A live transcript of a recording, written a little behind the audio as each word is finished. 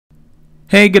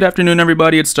Hey, good afternoon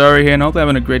everybody, it's Starry here and I hope you're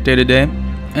having a great day today.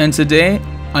 And today,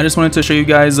 I just wanted to show you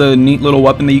guys a neat little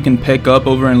weapon that you can pick up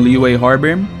over in Liyue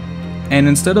Harbor. And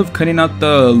instead of cutting out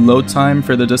the load time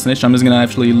for the destination, I'm just going to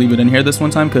actually leave it in here this one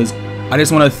time because I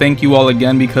just want to thank you all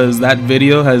again because that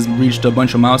video has reached a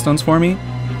bunch of milestones for me.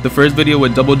 The first video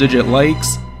with double-digit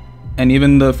likes, and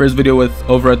even the first video with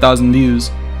over 1,000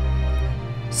 views.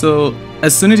 So,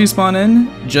 as soon as you spawn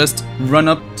in, just run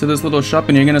up to this little shop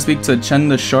and you're going to speak to Chen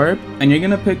the Sharp, and you're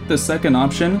going to pick the second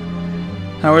option,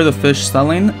 how are the fish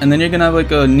selling, and then you're going to have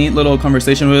like a neat little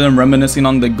conversation with him reminiscing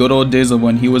on the good old days of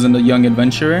when he was in the young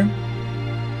adventurer.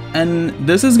 And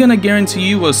this is going to guarantee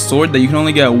you a sword that you can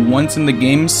only get once in the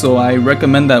game, so I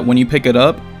recommend that when you pick it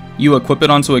up, you equip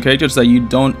it onto a character so that you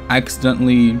don't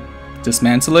accidentally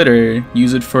dismantle it or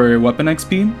use it for weapon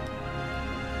XP.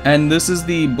 And this is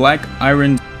the Black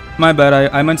Iron. My bad,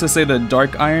 I meant to say the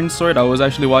Dark Iron sword. I was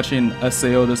actually watching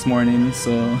SAO this morning,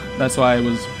 so that's why I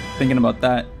was thinking about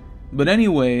that. But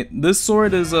anyway, this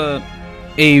sword is a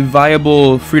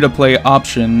viable free-to-play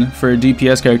option for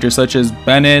DPS characters such as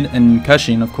Bennett and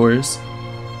Keshin, of course.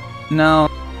 Now,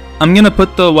 I'm gonna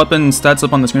put the weapon stats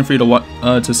up on the screen for you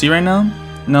to see right now.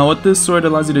 Now, what this sword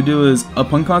allows you to do is,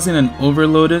 upon causing an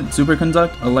overloaded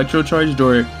superconduct, electrocharged,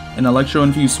 or an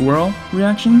electro-infused swirl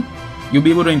reaction, you'll be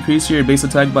able to increase your base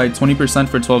attack by 20%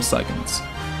 for 12 seconds.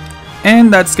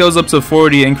 And that scales up to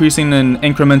 40, increasing in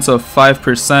increments of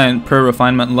 5% per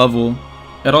refinement level.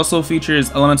 It also features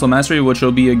elemental mastery, which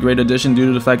will be a great addition due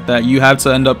to the fact that you have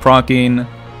to end up proccing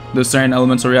the certain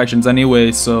elemental reactions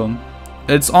anyway, so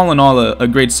it's all in all a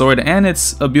great sword, and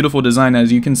it's a beautiful design. As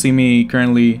you can see me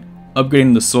currently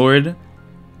upgrading the sword.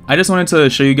 I just wanted to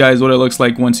show you guys what it looks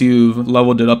like once you've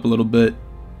leveled it up a little bit.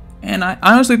 And I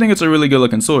honestly think it's a really good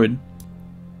looking sword.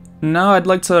 Now I'd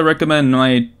like to recommend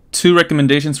my two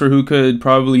recommendations for who could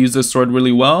probably use this sword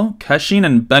really well, Keshin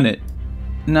and Bennett.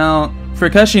 Now,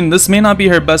 for Keshin, this may not be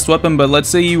her best weapon, but let's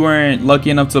say you weren't lucky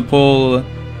enough to pull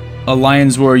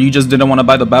Alliance where you just didn't want to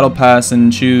buy the battle pass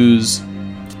and choose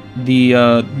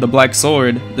the black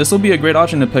sword. This will be a great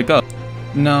option to pick up.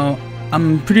 Now,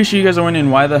 I'm pretty sure you guys are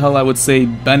wondering why the hell I would say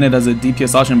Bennett as a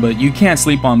DPS option, but you can't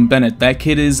sleep on Bennett. That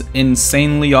kid is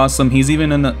insanely awesome. He's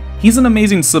an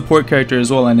amazing support character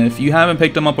as well, and if you haven't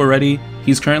picked him up already,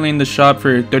 he's currently in the shop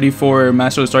for 34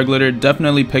 Master of the Star Glitter.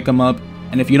 Definitely pick him up,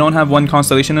 and if you don't have one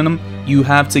constellation in him, you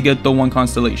have to get the one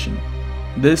constellation.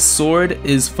 This sword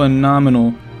is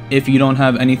phenomenal if you don't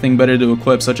have anything better to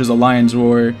equip, such as a Lion's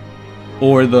Roar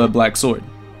or the Black Sword.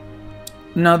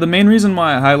 Now, the main reason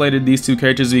why I highlighted these two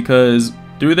characters is because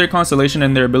through their constellation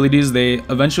and their abilities, they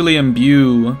eventually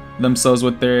imbue themselves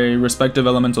with their respective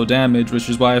elemental damage, which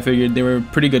is why I figured they were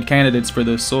pretty good candidates for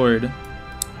this sword.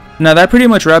 Now, that pretty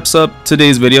much wraps up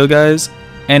today's video, guys.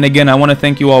 And again, I want to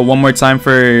thank you all one more time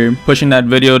for pushing that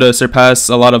video to surpass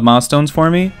a lot of milestones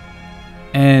for me.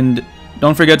 And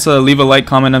don't forget to leave a like,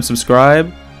 comment, and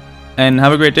subscribe. And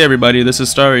have a great day, everybody. This is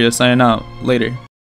Starry signing out. Later.